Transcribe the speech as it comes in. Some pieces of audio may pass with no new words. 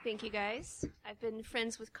Thank you, guys. I've been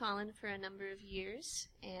friends with Colin for a number of years,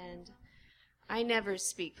 and I never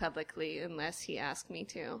speak publicly unless he asks me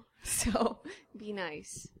to. So be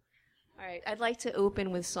nice. All right, I'd like to open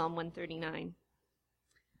with Psalm 139.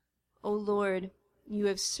 O Lord, you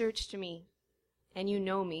have searched me, and you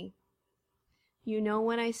know me. You know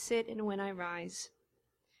when I sit and when I rise.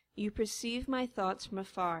 You perceive my thoughts from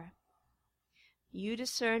afar. You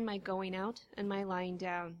discern my going out and my lying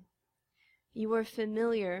down. You are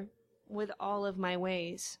familiar with all of my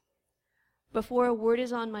ways. Before a word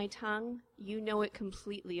is on my tongue, you know it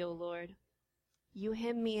completely, O Lord. You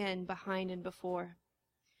hem me in behind and before.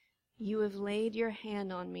 You have laid your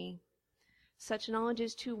hand on me. Such knowledge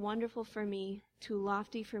is too wonderful for me, too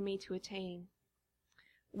lofty for me to attain.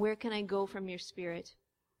 Where can I go from your spirit?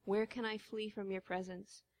 Where can I flee from your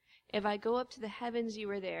presence? If I go up to the heavens, you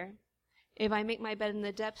are there. If I make my bed in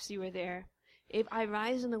the depths, you are there. If I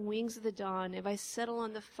rise on the wings of the dawn, if I settle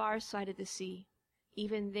on the far side of the sea,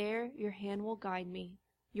 even there your hand will guide me,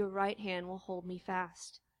 your right hand will hold me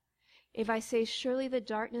fast. If I say, surely the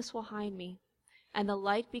darkness will hide me, and the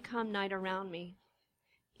light become night around me,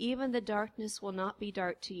 even the darkness will not be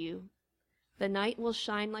dark to you. The night will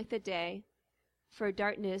shine like the day, for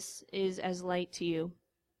darkness is as light to you.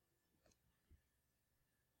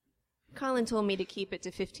 Colin told me to keep it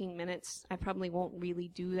to 15 minutes. I probably won't really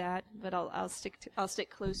do that, but I'll stick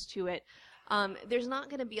close to it. There's not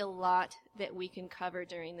going to be a lot that we can cover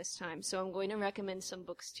during this time, so I'm going to recommend some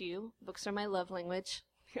books to you. Books are my love language.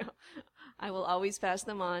 I will always pass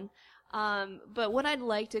them on. But what I'd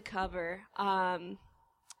like to cover are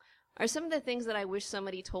some of the things that I wish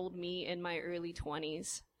somebody told me in my early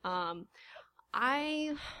 20s.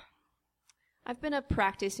 I've been a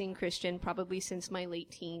practicing Christian probably since my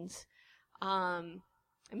late teens. I'm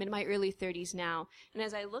in my early 30s now, and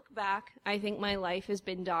as I look back, I think my life has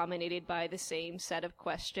been dominated by the same set of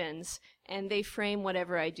questions, and they frame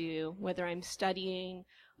whatever I do, whether I'm studying,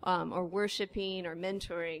 or worshiping, or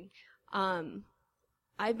mentoring.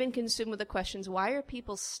 I've been consumed with the questions, why are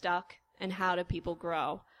people stuck, and how do people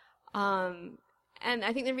grow? And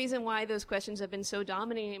I think the reason why those questions have been so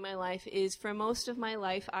dominating in my life is for most of my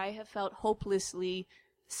life, I have felt hopelessly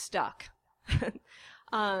stuck.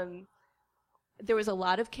 There was a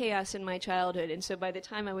lot of chaos in my childhood, and so by the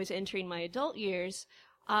time I was entering my adult years,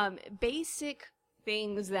 basic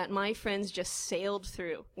things that my friends just sailed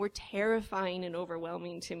through were terrifying and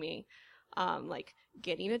overwhelming to me. Like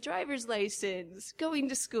getting a driver's license, going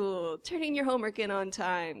to school, turning your homework in on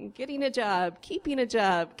time, getting a job, keeping a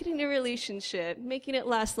job, getting a relationship, making it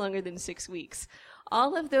last longer than 6 weeks.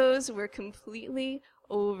 All of those were completely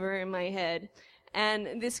over my head.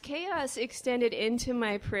 And this chaos extended into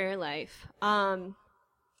my prayer life. It's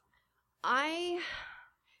not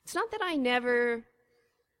that I never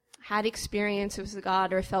had experiences with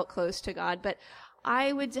God or felt close to God, but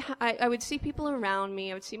I would see people around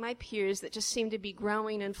me, I would see my peers that just seemed to be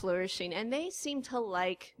growing and flourishing, and they seemed to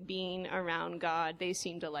like being around God. They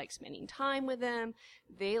seemed to like spending time with Him.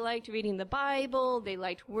 They liked reading the Bible. They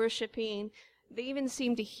liked worshiping. They even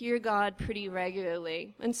seemed to hear God pretty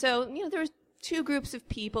regularly. And so, there was two groups of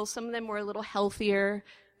people. Some of them were a little healthier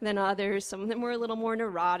than others. Some of them were a little more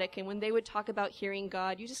neurotic. And when they would talk about hearing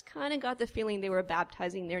God, you just kind of got the feeling they were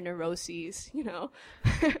baptizing their neuroses,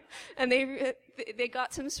 And they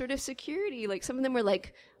got some sort of security. Like some of them were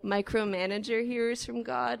like micromanager hearers from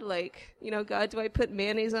God. Like, God, do I put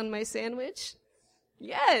mayonnaise on my sandwich?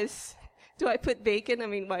 Yes. Do I put bacon? I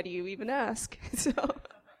mean, why do you even ask?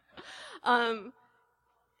 But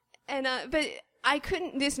I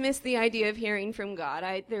couldn't dismiss the idea of hearing from God.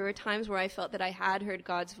 There were times where I felt that I had heard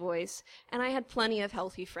God's voice, and I had plenty of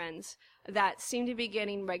healthy friends that seemed to be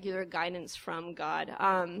getting regular guidance from God.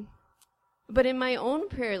 But in my own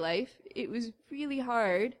prayer life, it was really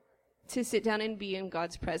hard to sit down and be in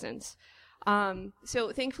God's presence.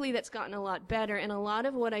 So thankfully that's gotten a lot better, and a lot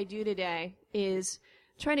of what I do today is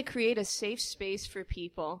trying to create a safe space for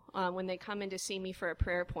people when they come in to see me for a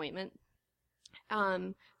prayer appointment.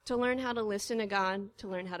 To learn how to listen to God, to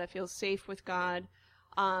learn how to feel safe with God,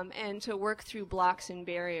 and to work through blocks and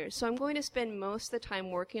barriers. So I'm going to spend most of the time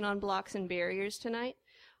working on blocks and barriers tonight,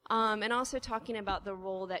 and also talking about the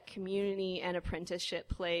role that community and apprenticeship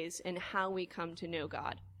plays in how we come to know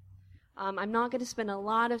God. I'm not going to spend a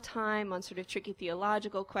lot of time on sort of tricky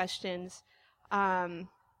theological questions.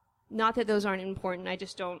 Not that those aren't important, I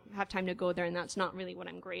just don't have time to go there, and that's not really what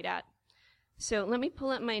I'm great at. So let me pull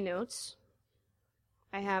up my notes.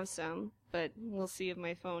 I have some, but we'll see if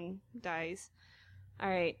my phone dies. All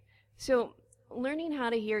right. So learning how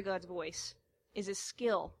to hear God's voice is a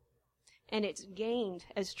skill, and it's gained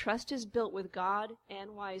as trust is built with God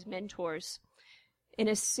and wise mentors.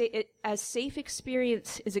 as safe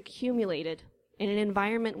experience is accumulated in an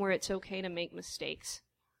environment where it's okay to make mistakes.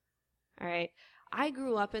 All right? I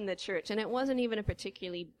grew up in the church, and it wasn't even it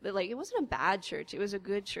wasn't a bad church. It was a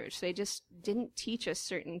good church. They just didn't teach us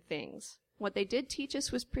certain things. What they did teach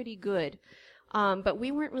us was pretty good, but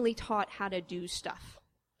we weren't really taught how to do stuff.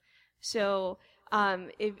 So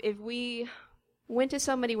if we went to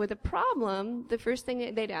somebody with a problem, the first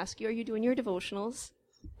thing they'd ask you, are you doing your devotionals?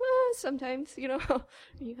 Well, sometimes,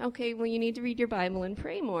 okay, well, you need to read your Bible and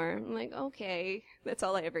pray more. I'm like, okay, that's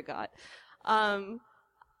all I ever got.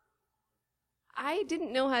 I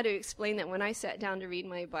didn't know how to explain that when I sat down to read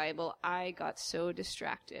my Bible, I got so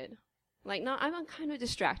distracted. I'm kind of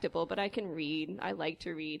distractible, but I can read. I like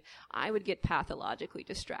to read. I would get pathologically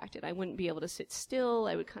distracted. I wouldn't be able to sit still.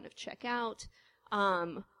 I would kind of check out.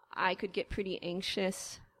 I could get pretty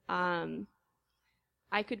anxious.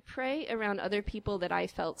 I could pray around other people that I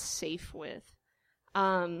felt safe with.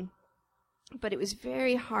 But it was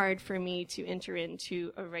very hard for me to enter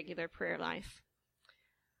into a regular prayer life.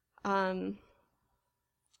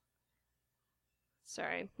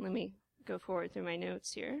 Sorry, let me go forward through my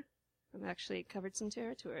notes here. I've actually covered some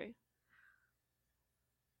territory.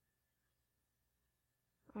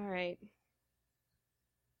 All right.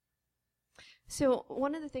 So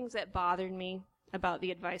one of the things that bothered me about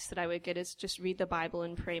the advice that I would get is just read the Bible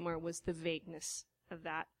and pray more was the vagueness of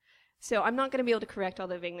that. So I'm not going to be able to correct all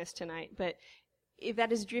the vagueness tonight, but if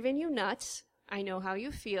that has driven you nuts, I know how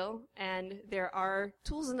you feel, and there are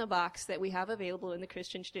tools in the box that we have available in the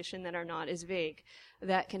Christian tradition that are not as vague,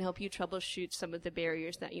 that can help you troubleshoot some of the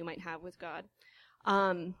barriers that you might have with God.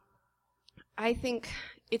 I think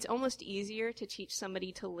it's almost easier to teach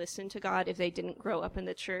somebody to listen to God if they didn't grow up in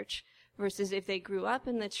the church versus if they grew up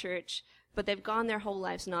in the church, but they've gone their whole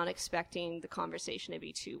lives not expecting the conversation to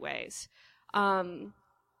be two ways.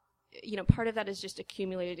 Part of that is just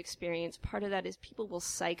accumulated experience. Part of that is people will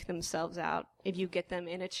psych themselves out if you get them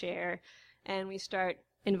in a chair and we start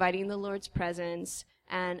inviting the Lord's presence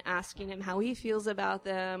and asking him how he feels about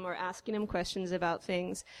them or asking him questions about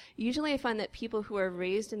things. Usually I find that people who are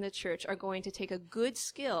raised in the church are going to take a good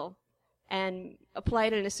skill and apply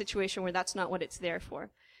it in a situation where that's not what it's there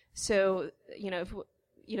for. So,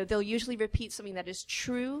 they'll usually repeat something that is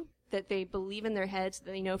true, that they believe in their heads,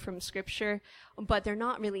 that they know from Scripture, but they're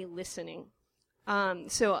not really listening.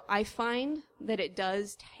 So I find that it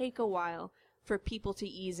does take a while for people to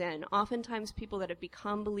ease in. Oftentimes people that have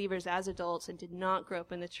become believers as adults and did not grow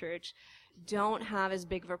up in the church don't have as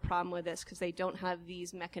big of a problem with this because they don't have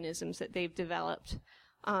these mechanisms that they've developed.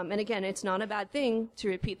 And again, it's not a bad thing to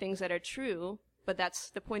repeat things that are true, but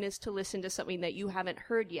the point is to listen to something that you haven't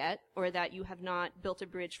heard yet or that you have not built a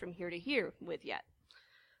bridge from here to here with yet.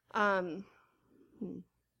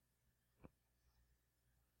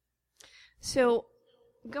 So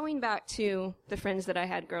going back to the friends that I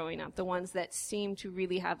had growing up, the ones that seemed to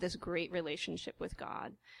really have this great relationship with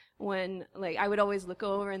God, when I would always look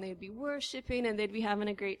over and they'd be worshiping and they'd be having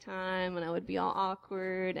a great time and I would be all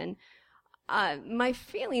awkward and my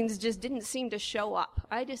feelings just didn't seem to show up.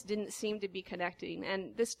 I just didn't seem to be connecting,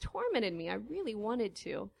 and this tormented me. I really wanted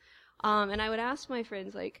to. And I would ask my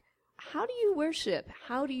friends, how do you worship?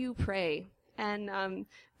 How do you pray? And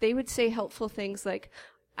they would say helpful things like,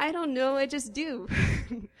 I don't know, I just do.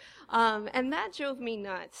 And that drove me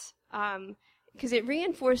nuts, because it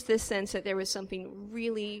reinforced this sense that there was something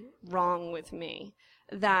really wrong with me,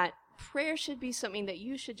 that prayer should be something that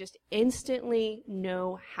you should just instantly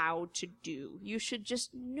know how to do. You should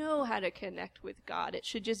just know how to connect with God. It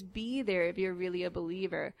should just be there if you're really a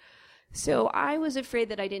believer. So I was afraid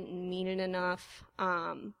that I didn't mean it enough.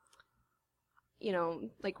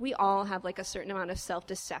 We all have a certain amount of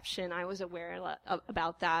self-deception. I was aware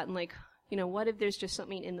about that. And what if there's just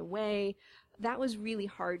something in the way? That was really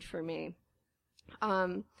hard for me.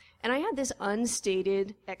 And I had this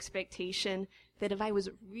unstated expectation that if I was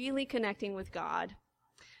really connecting with God,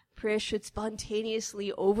 prayer should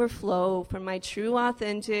spontaneously overflow from my true,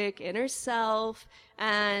 authentic inner self,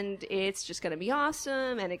 and it's just going to be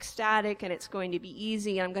awesome and ecstatic, and it's going to be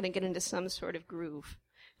easy. I'm going to get into some sort of groove.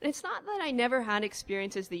 And it's not that I never had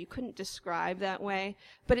experiences that you couldn't describe that way,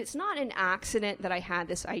 but it's not an accident that I had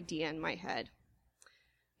this idea in my head.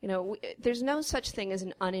 There's no such thing as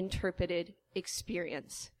an uninterpreted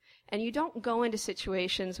experience. And you don't go into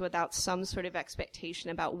situations without some sort of expectation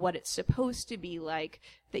about what it's supposed to be like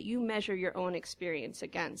that you measure your own experience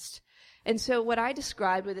against. And so what I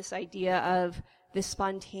described with this idea of this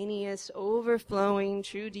spontaneous, overflowing,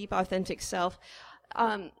 true, deep, authentic self,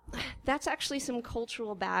 that's actually some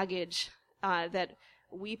cultural baggage that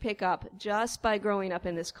we pick up just by growing up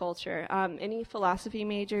in this culture. Any philosophy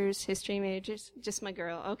majors, history majors? Just my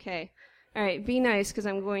girl. Okay. All right. Be nice, because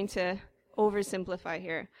I'm going to oversimplify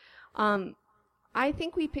here. I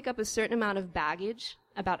think we pick up a certain amount of baggage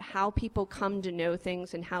about how people come to know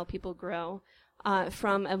things and how people grow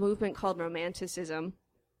from a movement called Romanticism.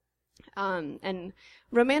 And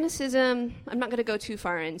Romanticism, I'm not going to go too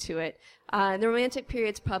far into it. The Romantic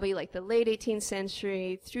period's probably like the late 18th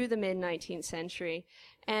century through the mid-19th century.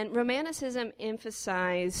 And Romanticism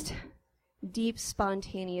emphasized deep,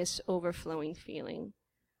 spontaneous, overflowing feeling.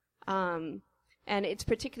 And it's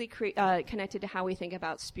particularly connected to how we think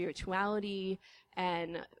about spirituality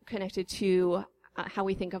and connected to how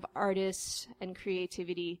we think of artists and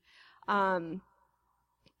creativity.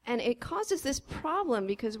 And it causes this problem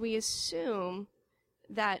because we assume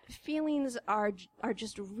that feelings are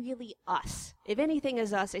just really us. If anything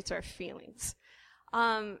is us, it's our feelings.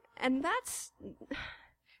 And that's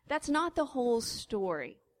not the whole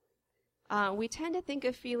story. We tend to think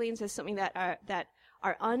of feelings as something that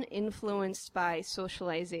are uninfluenced by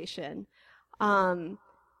socialization. And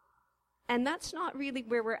that's not really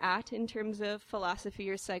where we're at in terms of philosophy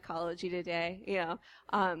or psychology today. You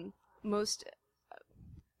know, most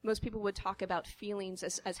people would talk about feelings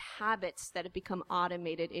as habits that have become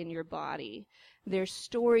automated in your body. They're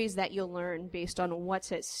stories that you'll learn based on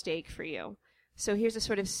what's at stake for you. So here's a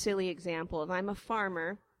sort of silly example. If I'm a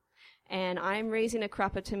farmer and I'm raising a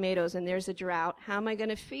crop of tomatoes and there's a drought, how am I going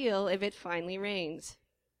to feel if it finally rains?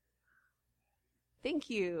 Thank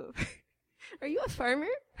you. Are you a farmer?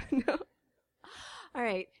 No. All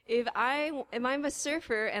right. If I'm a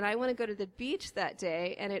surfer and I want to go to the beach that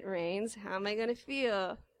day and it rains, how am I going to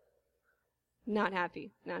feel? Not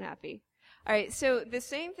happy. Not happy. All right. So the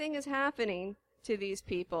same thing is happening to these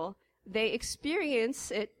people. They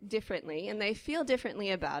experience it differently and they feel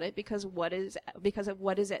differently about it because of what is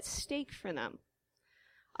at stake for them.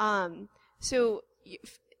 So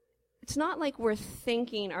it's not like we're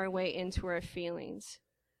thinking our way into our feelings.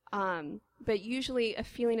 But usually a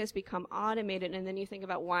feeling has become automated, and then you think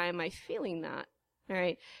about, why am I feeling that? All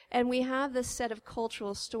right. And we have this set of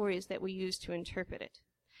cultural stories that we use to interpret it.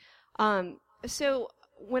 So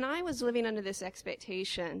when I was living under this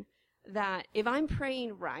expectation that if I'm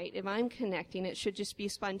praying right, if I'm connecting, it should just be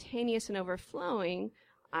spontaneous and overflowing,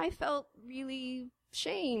 I felt really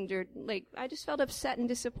shamed, or like I just felt upset and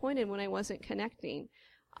disappointed when I wasn't connecting.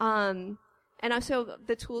 And also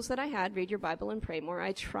the tools that I had, read your Bible and pray more,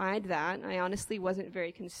 I tried that. I honestly wasn't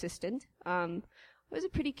very consistent. I was a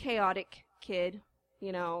pretty chaotic kid,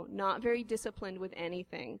 you know, not very disciplined with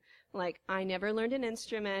anything. Like, I never learned an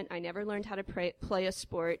instrument. I never learned how to play a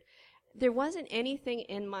sport. There wasn't anything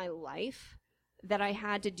in my life that I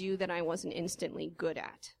had to do that I wasn't instantly good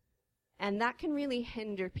at. And that can really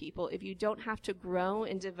hinder people if you don't have to grow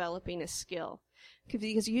in developing a skill.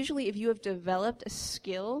 Because usually if you have developed a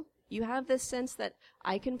skill, you have this sense that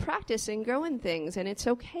I can practice and grow in things, and it's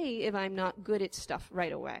okay if I'm not good at stuff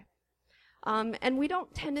right away. And we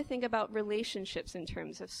don't tend to think about relationships in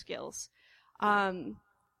terms of skills.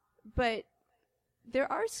 But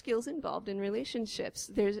there are skills involved in relationships.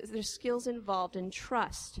 There's skills involved in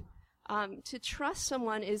trust. To trust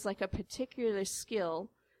someone is like a particular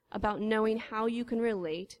skill about knowing how you can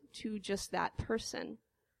relate to just that person.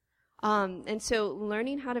 And so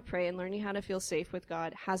learning how to pray and learning how to feel safe with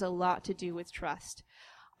God has a lot to do with trust.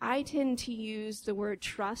 I tend to use the word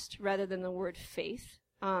trust rather than the word faith.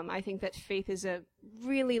 I think that faith is a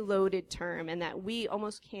really loaded term and that we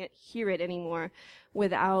almost can't hear it anymore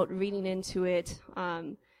without reading into it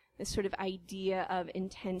this sort of idea of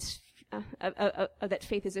intense, that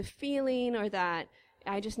faith is a feeling, or that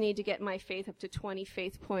I just need to get my faith up to 20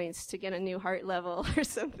 faith points to get a new heart level or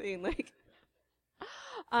something like.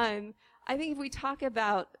 I think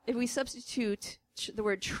if we substitute the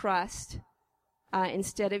word trust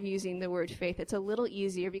instead of using the word faith, it's a little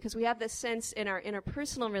easier, because we have this sense in our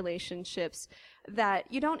interpersonal relationships that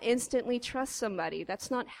you don't instantly trust somebody. That's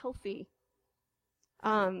not healthy.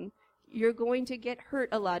 You're going to get hurt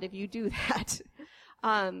a lot if you do that.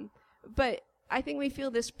 But I think we feel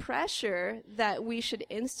this pressure that we should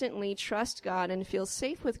instantly trust God and feel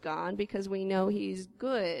safe with God because we know He's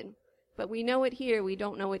good. But we know it here, we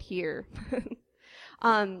don't know it here.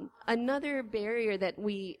 Another barrier that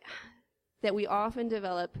we often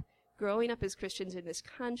develop growing up as Christians in this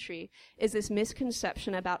country is this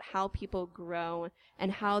misconception about how people grow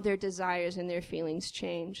and how their desires and their feelings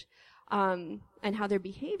change, and how their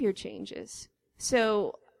behavior changes.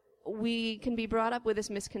 So we can be brought up with this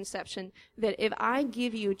misconception that if I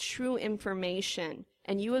give you true information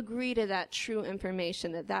and you agree to that true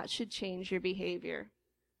information, that should change your behavior.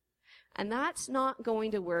 And that's not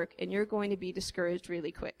going to work, and you're going to be discouraged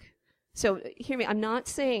really quick. So hear me, I'm not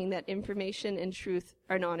saying that information and truth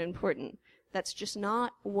are not important. That's just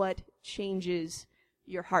not what changes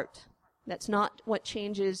your heart. That's not what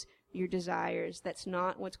changes your desires. That's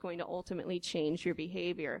not what's going to ultimately change your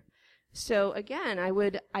behavior. So again, I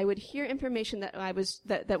would hear information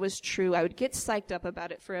that was true. I would get psyched up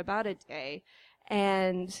about it for about a day,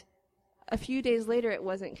 and a few days later it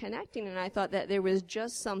wasn't connecting, and I thought that there was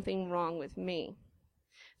just something wrong with me.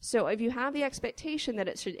 So if you have the expectation that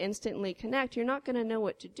it should instantly connect, you're not going to know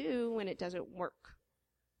what to do when it doesn't work.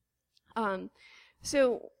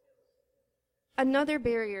 So another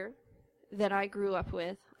barrier that I grew up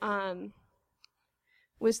with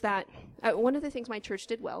was that one of the things my church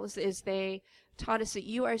did well is they taught us that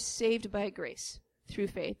you are saved by grace through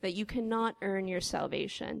faith, that you cannot earn your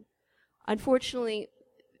salvation. Unfortunately,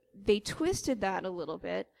 they twisted that a little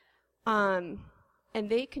bit, and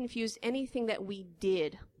they confused anything that we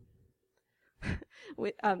did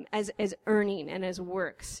with, as earning and as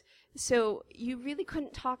works. So you really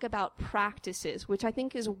couldn't talk about practices, which I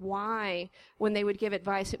think is why when they would give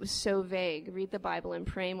advice, it was so vague. Read the Bible and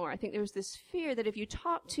pray more. I think there was this fear that if you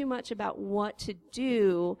talk too much about what to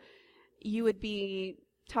do, you would be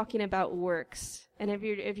talking about works. And if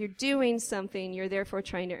you're doing something, you're therefore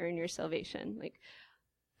trying to earn your salvation. Like,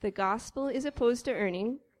 the gospel is opposed to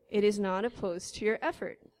earning. It is not opposed to your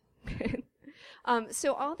effort.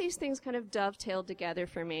 So all these things kind of dovetailed together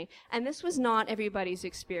for me. And this was not everybody's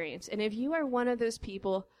experience. And if you are one of those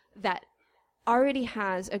people that already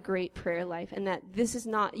has a great prayer life and that this is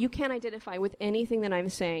not, you can't identify with anything that I'm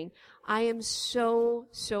saying, I am so,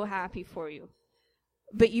 so happy for you.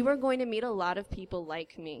 But you are going to meet a lot of people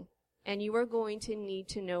like me. And you are going to need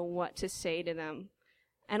to know what to say to them.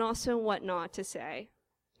 And also what not to say.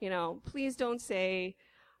 You know, please don't say,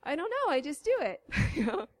 I don't know, I just do it. You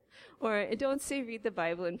know? Or don't say read the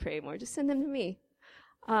Bible and pray more. Just send them to me.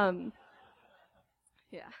 Yeah.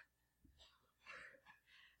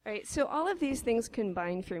 All right, so all of these things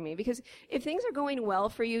combine for me. Because if things are going well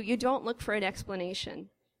for you, you don't look for an explanation.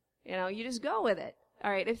 You know, you just go with it. All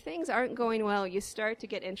right, if things aren't going well, you start to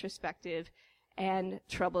get introspective and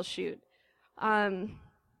troubleshoot. I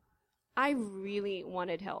really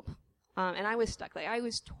wanted help. And I was stuck. Like, I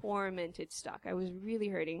was tormented stuck. I was really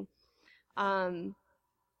hurting.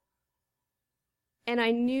 And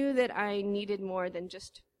I knew that I needed more than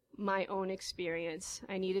just my own experience.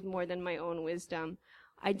 I needed more than my own wisdom.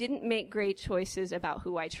 I didn't make great choices about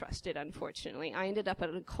who I trusted, unfortunately. I ended up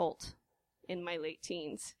at a cult in my late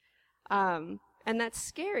teens. And that's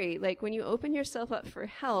scary. Like, when you open yourself up for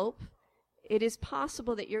help, it is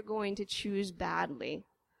possible that you're going to choose badly.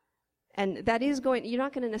 And that is you're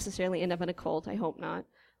not going to necessarily end up in a cult. I hope not.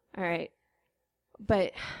 All right.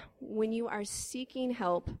 But when you are seeking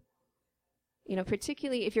help, you know,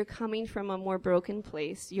 particularly if you're coming from a more broken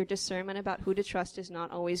place, your discernment about who to trust is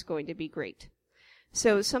not always going to be great.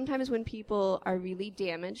 So sometimes when people are really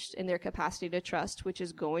damaged in their capacity to trust, which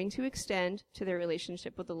is going to extend to their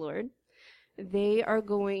relationship with the Lord, they are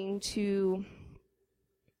going to,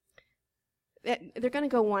 they're going to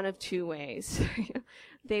go one of two ways.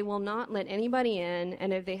 They will not let anybody in,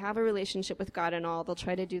 and if they have a relationship with God and all, they'll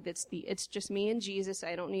try to do this, it's just me and Jesus,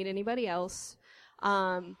 I don't need anybody else.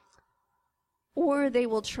 Or they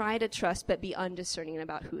will try to trust but be undiscerning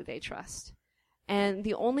about who they trust. And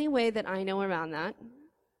the only way that I know around that,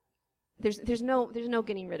 there's no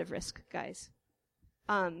getting rid of risk, guys,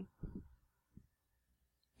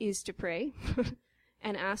 is to pray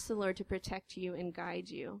and ask the Lord to protect you and guide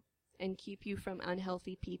you and keep you from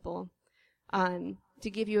unhealthy people, to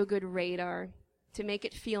give you a good radar, to make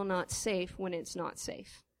it feel not safe when it's not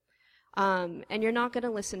safe. And you're not going to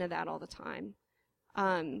listen to that all the time.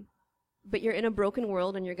 But you're in a broken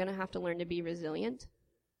world and you're going to have to learn to be resilient.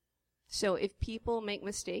 So if people make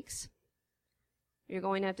mistakes, you're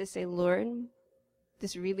going to have to say, Lord,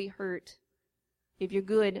 this really hurt. If you're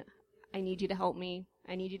good, I need you to help me.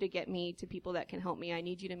 I need you to get me to people that can help me. I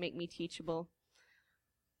need you to make me teachable.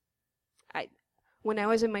 When I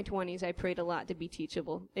was in my 20s, I prayed a lot to be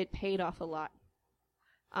teachable. It paid off a lot.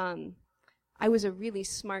 I was a really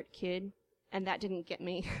smart kid. And that didn't get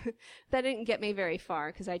me, very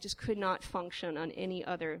far because I just could not function on any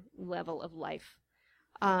other level of life.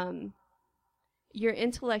 Your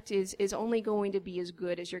intellect is only going to be as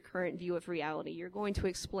good as your current view of reality. You're going to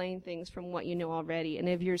explain things from what you know already. And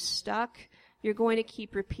if you're stuck, you're going to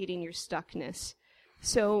keep repeating your stuckness.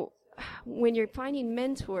 So when you're finding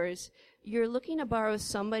mentors, you're looking to borrow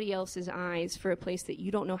somebody else's eyes for a place that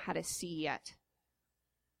you don't know how to see yet.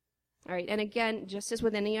 All right, and again, just as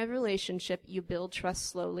with any other relationship, you build trust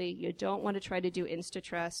slowly. You don't want to try to do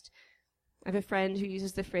insta-trust. I have a friend who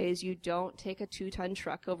uses the phrase, you don't take a 2-ton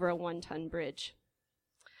truck over a 1-ton bridge.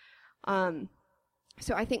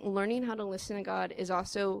 So I think learning how to listen to God is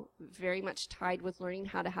also very much tied with learning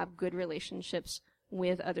how to have good relationships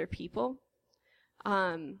with other people.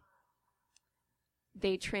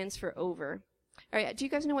 They transfer over. All right, do you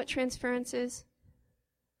guys know what transference is?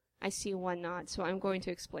 I see one nod, so I'm going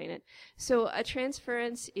to explain it. So a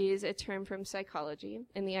transference is a term from psychology,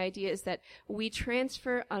 and the idea is that we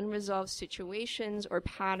transfer unresolved situations or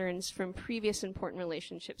patterns from previous important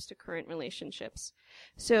relationships to current relationships.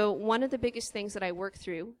 So one of the biggest things that I work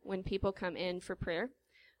through when people come in for prayer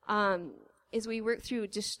is we work through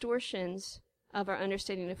distortions of our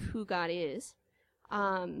understanding of who God is.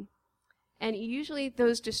 And usually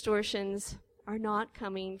those distortions are not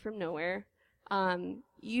coming from nowhere.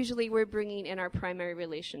 Usually we're bringing in our primary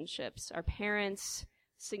relationships, our parents,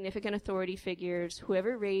 significant authority figures,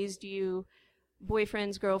 whoever raised you,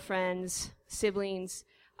 boyfriends, girlfriends, siblings.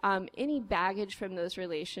 Any baggage from those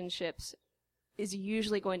relationships is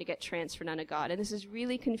usually going to get transferred onto God. And this is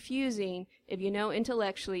really confusing if you know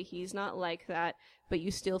intellectually he's not like that, but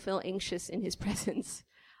you still feel anxious in his presence.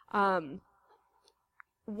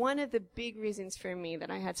 One of the big reasons for me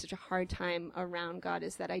that I had such a hard time around God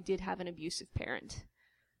is that I did have an abusive parent.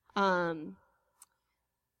 And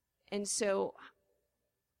so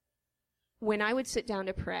when I would sit down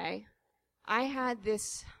to pray, I had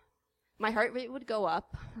this, my heart rate would go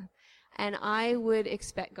up, and I would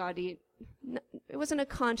expect God to, it wasn't a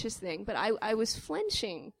conscious thing, but I was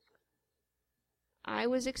flinching. I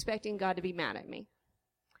was expecting God to be mad at me.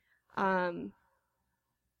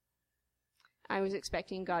 I was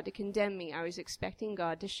expecting God to condemn me. I was expecting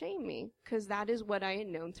God to shame me, because that is what I had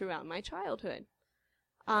known throughout my childhood.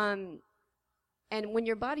 And when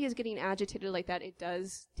your body is getting agitated like that, it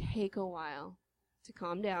does take a while to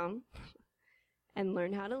calm down and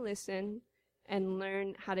learn how to listen and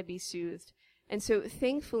learn how to be soothed. And so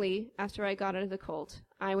thankfully, after I got out of the cult,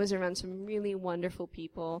 I was around some really wonderful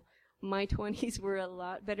people. My 20s were a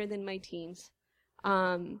lot better than my teens.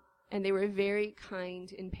 And they were very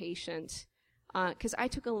kind and patient. Because I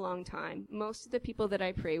took a long time. Most of the people that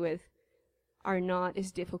I pray with are not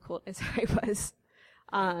as difficult as I was.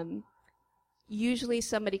 Usually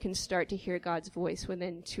somebody can start to hear God's voice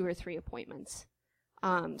within 2 or 3 appointments.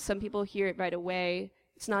 Some people hear it right away.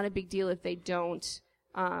 It's not a big deal if they don't.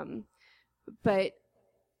 But,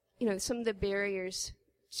 you know, some of the barriers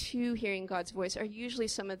to hearing God's voice are usually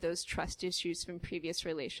some of those trust issues from previous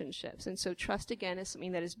relationships. And so trust, again, is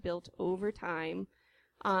something that is built over time.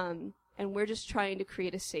 And we're just trying to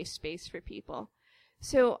create a safe space for people.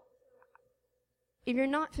 So if you're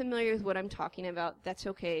not familiar with what I'm talking about, that's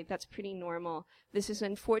okay. That's pretty normal. This is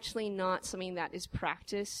unfortunately not something that is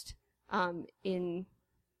practiced in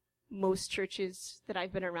most churches that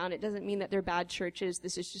I've been around. It doesn't mean that they're bad churches.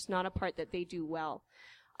 This is just not a part that they do well.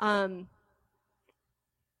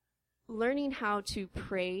 Learning how to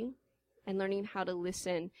pray and learning how to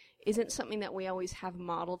listen isn't something that we always have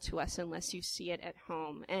modeled to us unless you see it at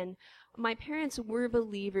home. And my parents were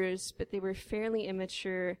believers, but they were fairly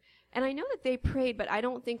immature. And I know that they prayed, but I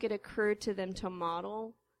don't think it occurred to them to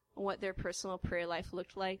model what their personal prayer life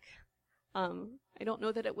looked like. I don't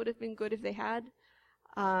know that it would have been good if they had.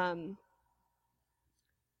 But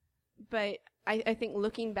I think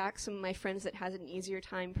looking back, some of my friends that had an easier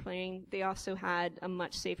time praying, they also had a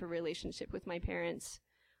much safer relationship with my parents.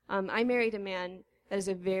 I married a man that has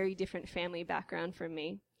a very different family background from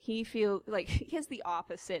me. He feels like he has the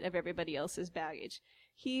opposite of everybody else's baggage.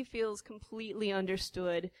 He feels completely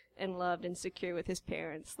understood and loved and secure with his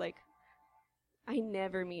parents. Like, I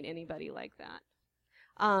never meet anybody like that.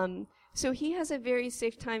 So he has a very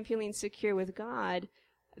safe time feeling secure with God.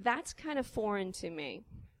 That's kind of foreign to me.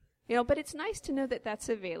 You know, but it's nice to know that that's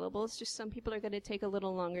available. It's just some people are going to take a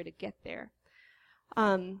little longer to get there.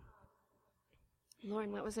 Lauren,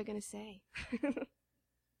 what was I going to say?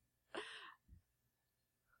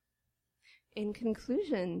 In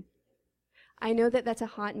conclusion, I know that that's a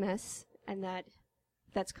hot mess and that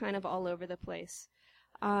that's kind of all over the place.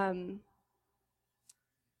 You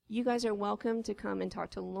guys are welcome to come and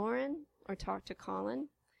talk to Lauren or talk to Colin.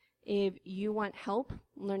 If you want help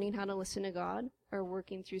learning how to listen to God or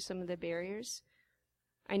working through some of the barriers.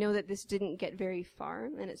 I know that this didn't get very far,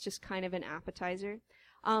 and it's just kind of an appetizer.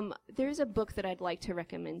 There's a book that I'd like to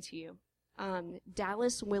recommend to you.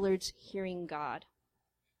 Dallas Willard's Hearing God.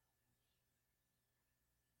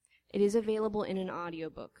 It is available in an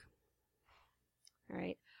audiobook. All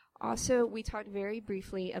right. Also, we talked very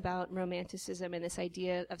briefly about romanticism and this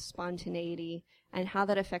idea of spontaneity and how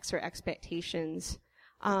that affects our expectations.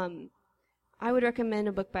 I would recommend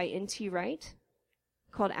a book by N.T. Wright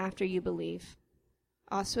called After You Believe.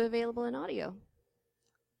 Also available in audio.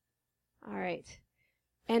 All right.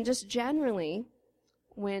 And just generally,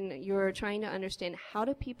 when you're trying to understand how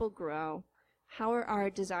do people grow, how are our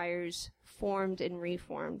desires formed and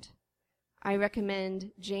reformed, I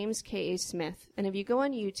recommend James K.A. Smith. And if you go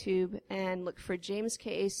on YouTube and look for James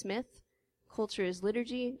K.A. Smith, Culture is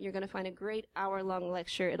Liturgy, you're going to find a great hour-long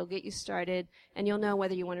lecture. It'll get you started, and you'll know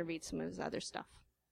whether you want to read some of his other stuff.